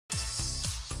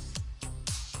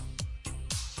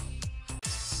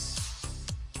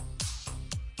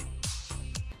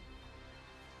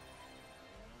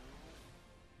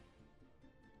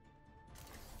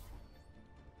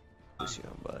Lucio,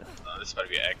 but this better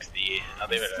be XD. I'll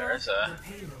leave it at Ursa.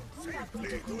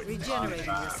 Regenerating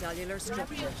your cellular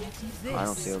structure. I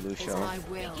don't see a Lucio. I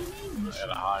will. I got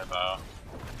a high bow.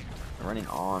 I'm running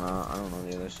Ana. I don't know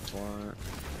the other support.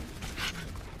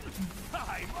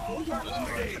 Look at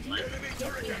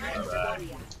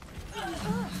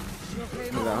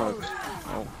that hook.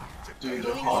 Oh. Dude,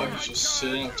 the hog is just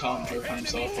sitting up top and jerking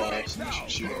himself off, so we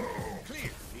should shoot him.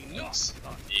 Yes.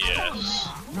 Yes.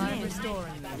 I'm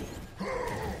restoring you.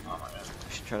 Oh my god.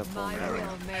 We should try to pull My him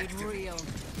out. will made real.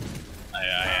 I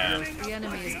am. The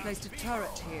enemy has placed a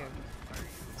turret here.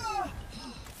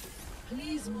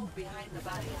 Please move behind the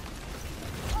barrier.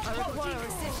 I require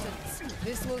assistance.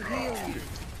 This will heal you.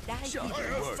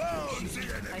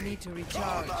 I need to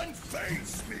recharge.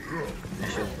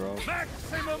 Shit, bro.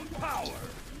 Maximum power.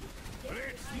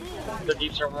 The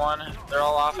deeps are one. They're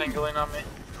all off angling on me.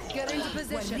 Get into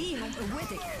position.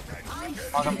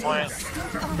 On the point.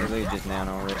 Literally just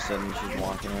nano all of a sudden she's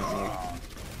walking at me.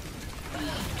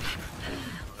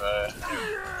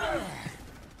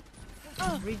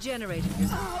 Regenerating.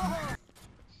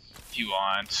 If you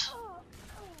want.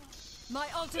 My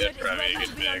ultimate It'd is probably ready get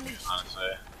to be big, unleashed. honestly.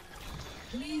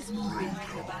 Please move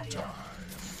behind the barrier.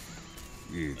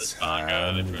 It's fine,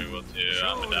 God. They probably will too.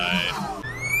 I'm gonna die.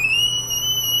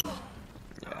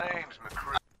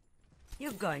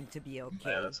 You're going to be okay.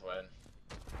 Yeah, that's win.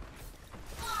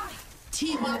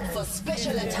 Team up for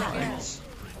special attack.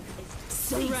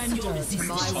 Surrender to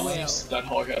my will. That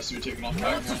hog has to be taken off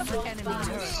back now. Enemy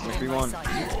turret. 3-1.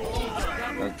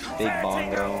 A big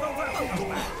bongo.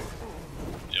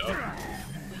 Yup.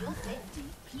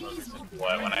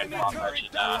 What, when I pop that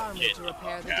shit down, get the fuck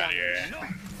out of here.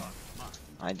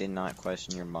 I did not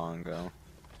question your bongo.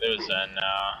 It was Zen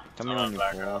now. Tell me when you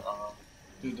pull.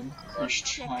 Dude, the first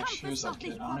trash, who's that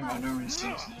kid? I don't even know his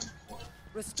name.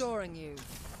 Restoring you.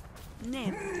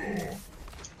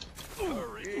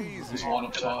 There's one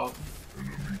up top.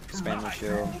 Spam the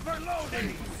shield.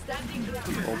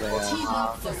 Hold Team that.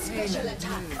 up for special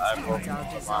attack. I broke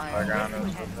my ground. It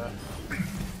was with that.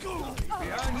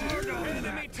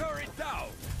 Enemy turret down.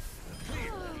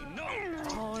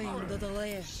 Oh, the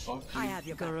delay. Fuck I you. have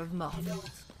your gur of moth.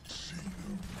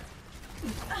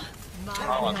 I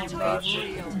want to touch.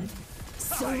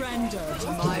 Surrender to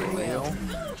my will.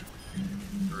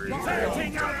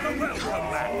 Setting out the welcome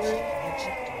mat.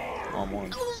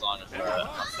 Almost. As long as I'm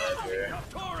dead here.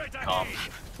 Turret Come.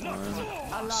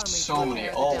 Allow me So to many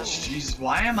repair the ults, damage. jeez,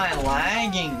 why am I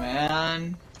lagging,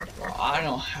 man? Bro, I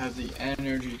don't have the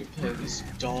energy to play this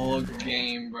dog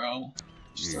game, bro.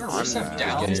 Just throw I'm stuff just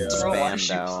down, getting bro. Why spammed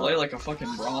should you out. play like a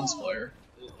fucking bronze player?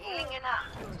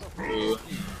 Ooh.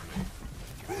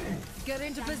 Get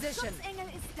into position.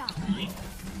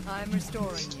 I'm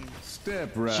restoring you.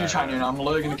 Step Huge right. Honey, I'm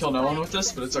literally gonna kill no one with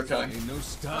this, but it's okay. Ain't no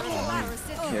stopping.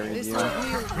 Carried This you. will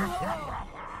heal you.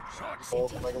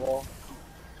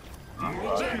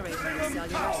 Regenerating the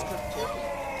cellular structure.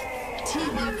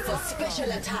 Team up for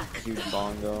special attack. Huge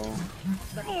bongo.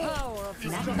 The power of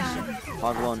destruction.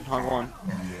 Hog one.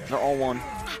 They're all one.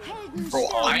 Bro,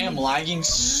 I am lagging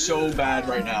so bad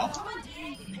right now.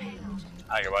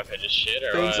 I your Wi-Fi just shit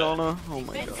or Thanks, what? Ana. Oh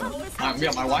my god.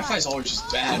 Yeah, my Wi-Fi is always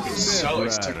just bad, but it's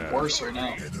like worse right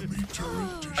now.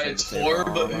 It's 4,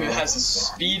 but it has a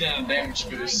speed and a damage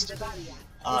boost.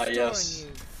 Yes.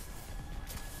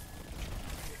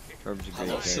 Herb's a I'm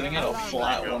great sitting character. at a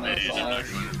flat 105.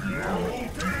 Yeah,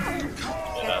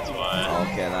 that's why.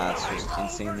 Okay, that's just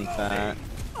insanely fat.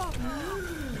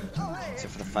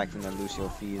 Except for the fact that Lucio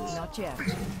feeds. Not yet.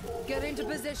 Get into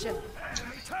position.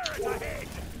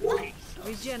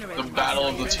 Regenerate. The battle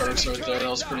of the turrets right there, that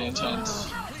was pretty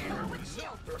intense.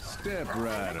 Step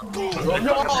right.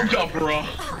 Oh, bro.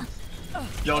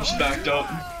 Y'all just backed up.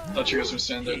 Thought you guys were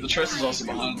standing there. The turret is also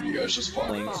behind you guys, just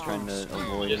falling. Link's trying to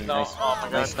avoid Just me. don't. Nice, Oh my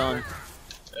god. nice stun.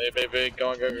 Hey, baby,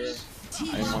 go. Team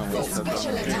I didn't want up to for waste hook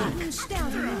special on attack. him.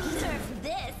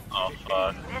 Oh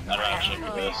fuck. I don't actually do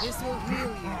this. This will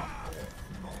heal you.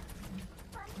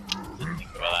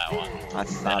 Well, that one. I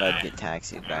thought I'd get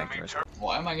taxied back first.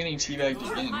 Why am I getting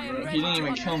teabagged again, bro? He didn't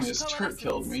even kill me, his turret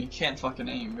killed me. He can't fucking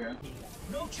aim, bro.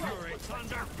 Turrets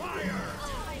under fire.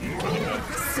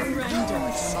 Surrender to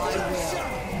my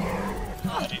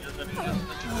will.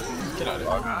 Get out of here.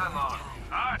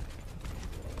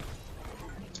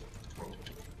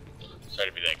 Sorry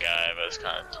to be that guy, but it's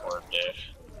kind of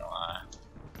torped-ish. Not gonna lie.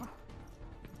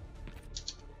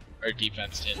 Our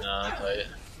defense didn't play it.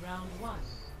 Round 1.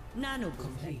 Nano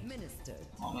complete. Administered.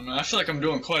 I don't know, I feel like I'm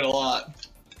doing quite a lot.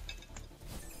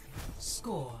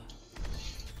 Score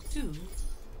 2.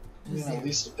 Yeah, at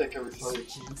least to pick every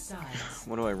fight.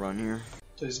 What do I run here?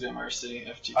 Please be MRC,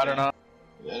 FTK. I don't know.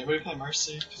 Yeah, anybody play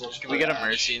Mercy? Cause I'll just Can we get a Ashe.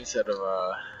 Mercy instead of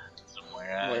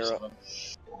Moira or something?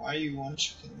 Why you want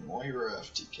chicken Moira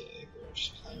FTK, bro?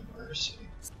 Just play Mercy.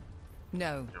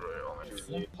 No.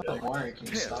 Play Moira, can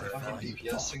you stop fucking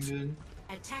DPSing, dude?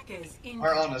 Attackers in.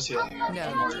 Or honest healing.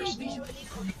 No.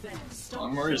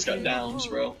 Moira's got downs,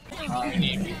 bro. We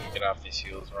need to get off these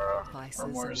heals, bro. Vices Or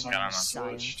Moira's and not gonna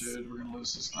science. switch, dude. We're gonna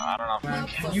lose this game. I don't know. Man,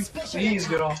 can you please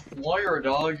get off Moira,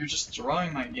 dog? You're just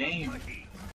throwing my game.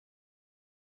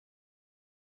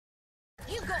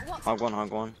 Hog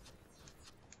one.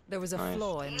 There was a Nice.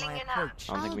 flaw in my approach.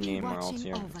 I don't think we need more ults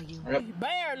here. Yep.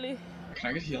 Can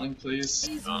I get healing, please?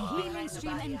 Healing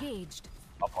stream engaged.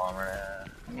 Up on her.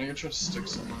 I'm gonna go try to stick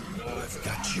someone.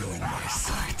 Got you in my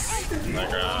sights. Don't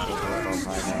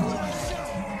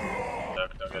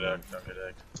get hooked, don't get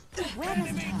hooked.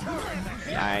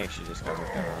 I actually just got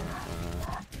hooked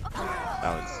on.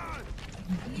 That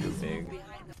was too big.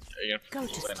 Are you gonna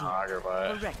play Hog or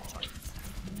what? Correct.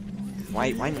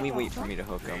 Why didn't we wait for me to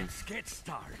hook him? Let's get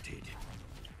started.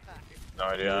 No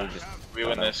idea. We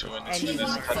win this, we win this, we win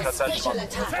this. Touch.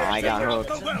 I got hooked.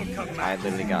 I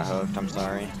literally got hooked. I'm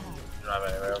sorry. You don't have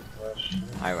any rail push.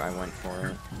 I went for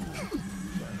it.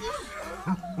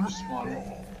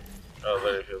 Oh, it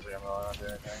literally feels like I'm not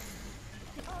doing anything.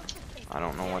 I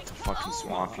don't know what to fucking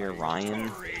swap here.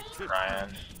 Ryan?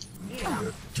 Ryan.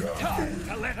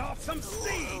 To let off some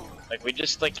steam. Like, we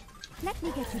just, like, Let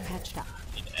me get you patched up.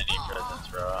 need any presence,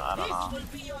 bro. I don't know.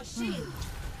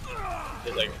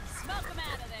 It's like,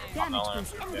 I'm not only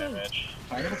on damage.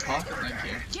 I got a pocket, thank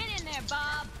you. Get in there,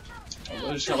 Bob.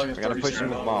 I just got like a We gotta push him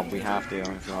 30 with Bob. We have to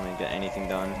if we want to get anything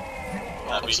done.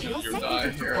 That'd be You die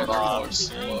here. I got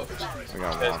slow. We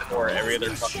gotta because walk. for every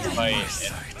other fucking fight,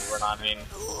 and we're not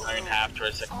even half to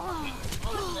our second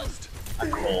a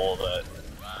cold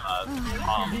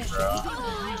bomb, bro.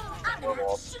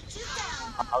 Horrible.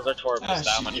 How's our Torb just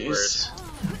that much worse?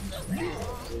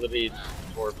 Literally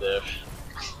Torb diff.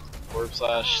 Torb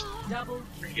slash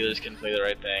regulars can play the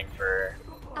right thing for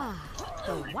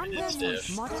The wonders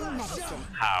of modern medicine.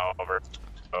 however.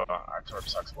 Our Torb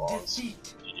sucks balls.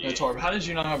 Hey Torb, how did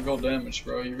you not have gold damage,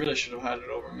 bro? You really should have had it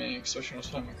over me, especially when I was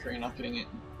playing McCree not getting it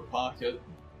in the pocket.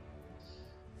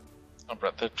 Oh,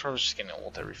 bro, the Torb's just getting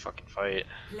ult every fucking fight.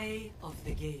 Play of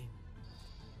the game.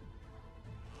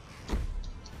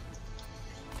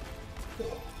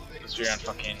 Because we're on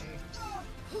fucking.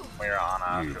 We're on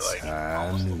after like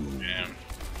almost the whole game.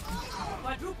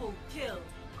 Quadruple kill.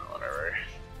 Or whatever.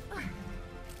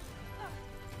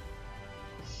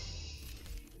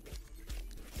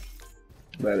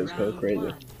 That is so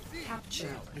crazy.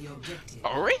 Capture the objective.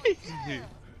 Already?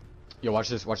 Yo, watch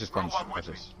this punch. Watch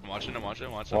this. I'm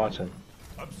watching. Watching.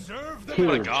 Observe the Oh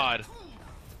my Huge. god.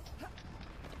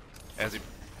 As he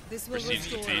This will proceeds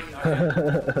to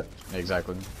restore. feed.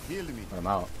 Exactly. But I'm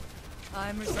out.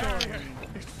 I'm restoring.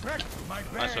 effect of my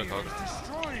Nice barrier hook, is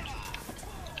destroyed.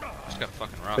 Just got a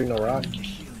fucking rock. Signal rock.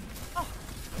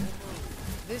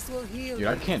 This will heal. Dude,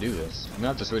 I can't do this. I'm gonna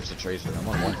have to switch to Tracer. I'm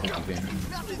on 150 ping.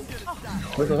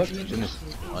 Where's the hook? Jhin is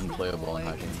unplayable on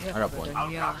high ping. I got point.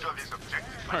 Yeah.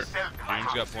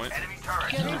 Green's got point.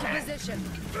 Get into position.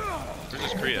 Where's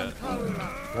this Kree at?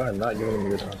 No, I'm not giving him a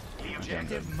good time. Damn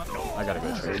good. I gotta go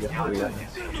There you Tracer. go. We got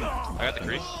I got the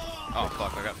Kree. Oh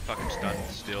fuck, I got fucking stunned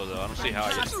still though. I don't see how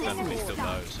I get stunned when he still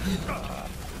dies.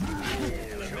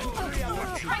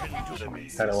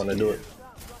 I don't want to do it.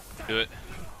 Do it.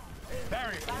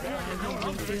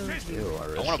 Ew,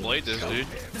 I wanna blade this dude.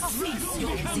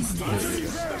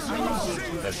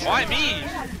 That's Why me?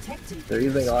 They're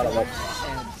using a lot of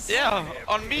us. Yeah,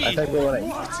 on me. I think we're winning.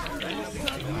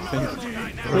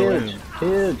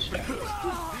 Huge.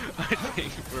 I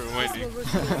think we're winning.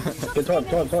 Good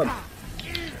Torb.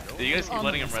 You guys keep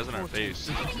letting him res in our face.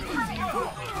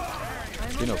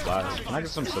 You know flash. Can I get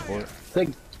some support?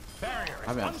 Sig. I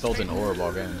haven't felt an orb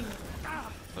all game.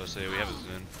 Let's say we have a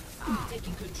Zen.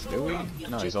 Do we?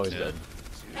 No, he's always dead.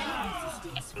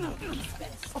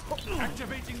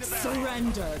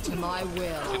 Surrender to my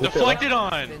will. Deflected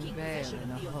on! Been veiled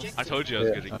in a hook. I told you I was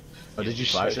Yeah. getting. Oh, did you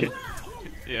flash him?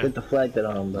 Yeah. Get deflected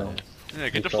on him, bro. Yeah,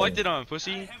 get deflected on,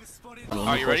 pussy.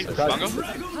 Are you ready? Bongo?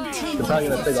 They're probably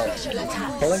gonna sig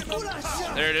off. Pulling?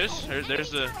 There it is.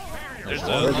 There's the Where's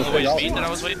on the the way sig speed off? that I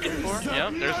was waiting for.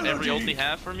 Yep, there's every ult they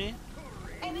have for me.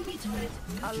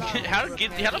 how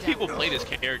do people play this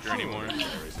character anymore?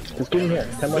 Just get in here.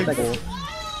 10 more seconds.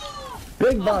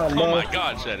 Big bomb, bro. Oh my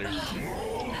god, Shatter.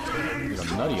 Dude,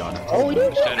 I'm nutty on it. Oh,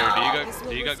 yeah. Shatter,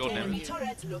 do you got gold damage?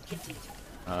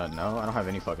 No, I don't have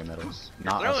any fucking medals.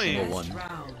 Not Really? a single one.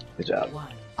 Good job.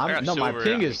 I got No, my silver.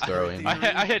 ping is throwing.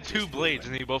 I had 2 blades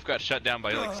and they both got shut down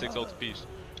by like 6 ults apiece.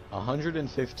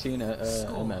 115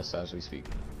 MS as we speak.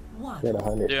 Get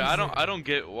 100. Yeah, I don't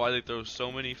get why they throw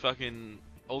so many fucking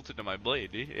ults into my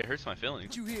blade, dude. It hurts my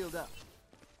feelings. You healed up.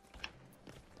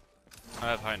 I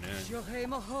have high noon.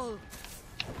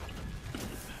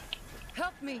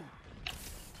 Help me.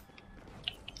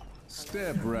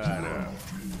 Step right up.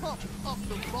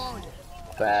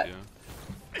 Fat. Yeah.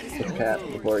 It's cap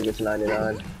before it gets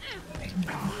 99.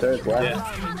 Third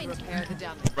left. Repair the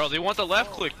damage. Bro, they want the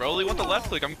left click, bro. They want the left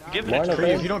click. I'm giving it Why to not? them.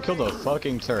 If you don't kill the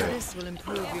fucking turret. This will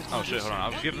improve your Oh shit, hold on. I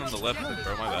was giving them the left click,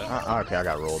 bro. My bad. Okay, I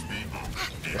got rolled.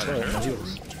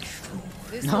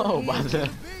 This No, will by heal the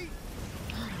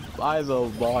by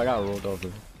the ball, I got rolled over.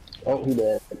 Oh, he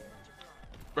dead.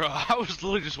 Bro, I was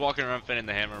literally just walking around fanning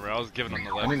the hammer, bro. I was giving them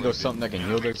the left I need to go click. something that can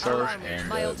heal themselves, and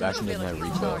Bastion doesn't have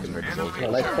retail compared to Oh,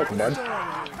 Soldier. nice pick,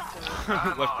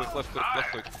 bud. Left click, left click,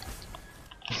 left click.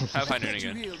 Have high noon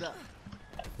again.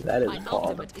 That is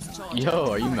called.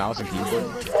 Yo, are you mouse and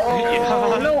keyboard?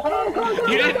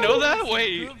 You didn't know that?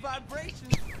 Wait.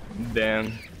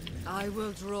 Damn. I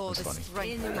will draw the funny.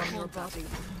 strength from your body.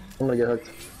 I'm gonna get hooked.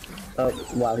 Oh,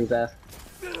 wow, he's ass.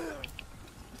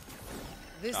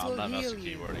 This Oh, I'm will not mouse heal and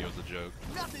you. keyboard. It was a joke.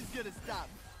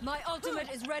 My ultimate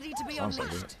is ready to be Sounds like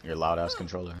unleashed. your loud ass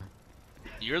controller.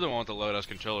 You're the one with the low ass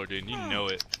controller, dude. You know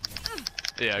it.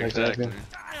 Yeah, Exactly. exactly.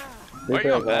 Why are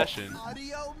you on Bastion?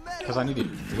 Cause I need to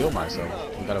heal myself.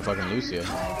 You gotta fucking Lucia.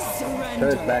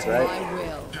 Turret's back, right? I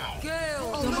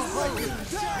will.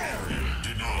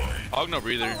 Hog no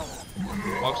breather.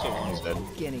 Hog still on. He's dead.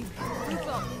 Guinea.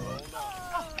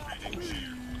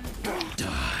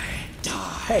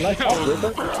 Hey, nice talk,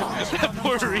 Reaper. That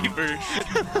poor Reaper.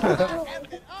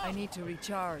 I need to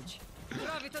recharge.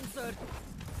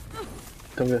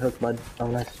 Come get hooked, bud. Oh,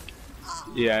 nice.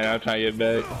 Yeah, I know, I'm trying to get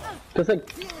back. Just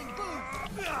like,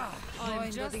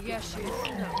 I'm just the Yeshu.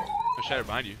 I shattered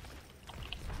behind you.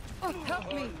 Oh,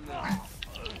 help me.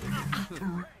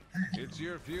 It's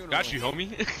your funeral. Got you,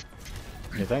 homie.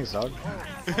 Yeah, thanks, dog.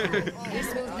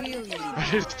 This will heal you. I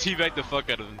just teabagged the fuck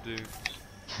out of him, too.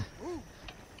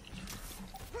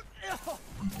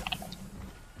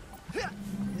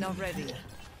 Not ready.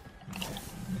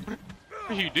 What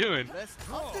are you doing?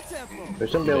 they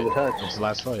shouldn't be able to touch. It's the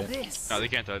last fight. This. No, they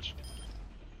can't touch.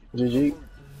 GG.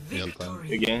 Easy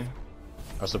claim. Again.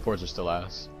 Our supports are still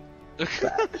ass.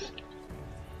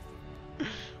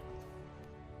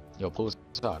 Yo, pull us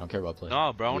out. I don't care about play.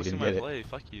 No, bro, I want to You see didn't my get it. play.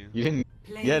 Fuck you. You didn't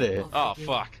get it. Oh,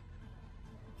 fuck.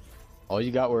 All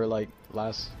you got were like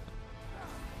last.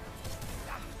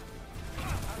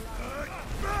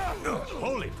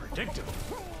 Wholly predictable.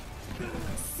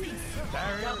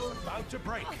 Barrier's about to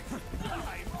break.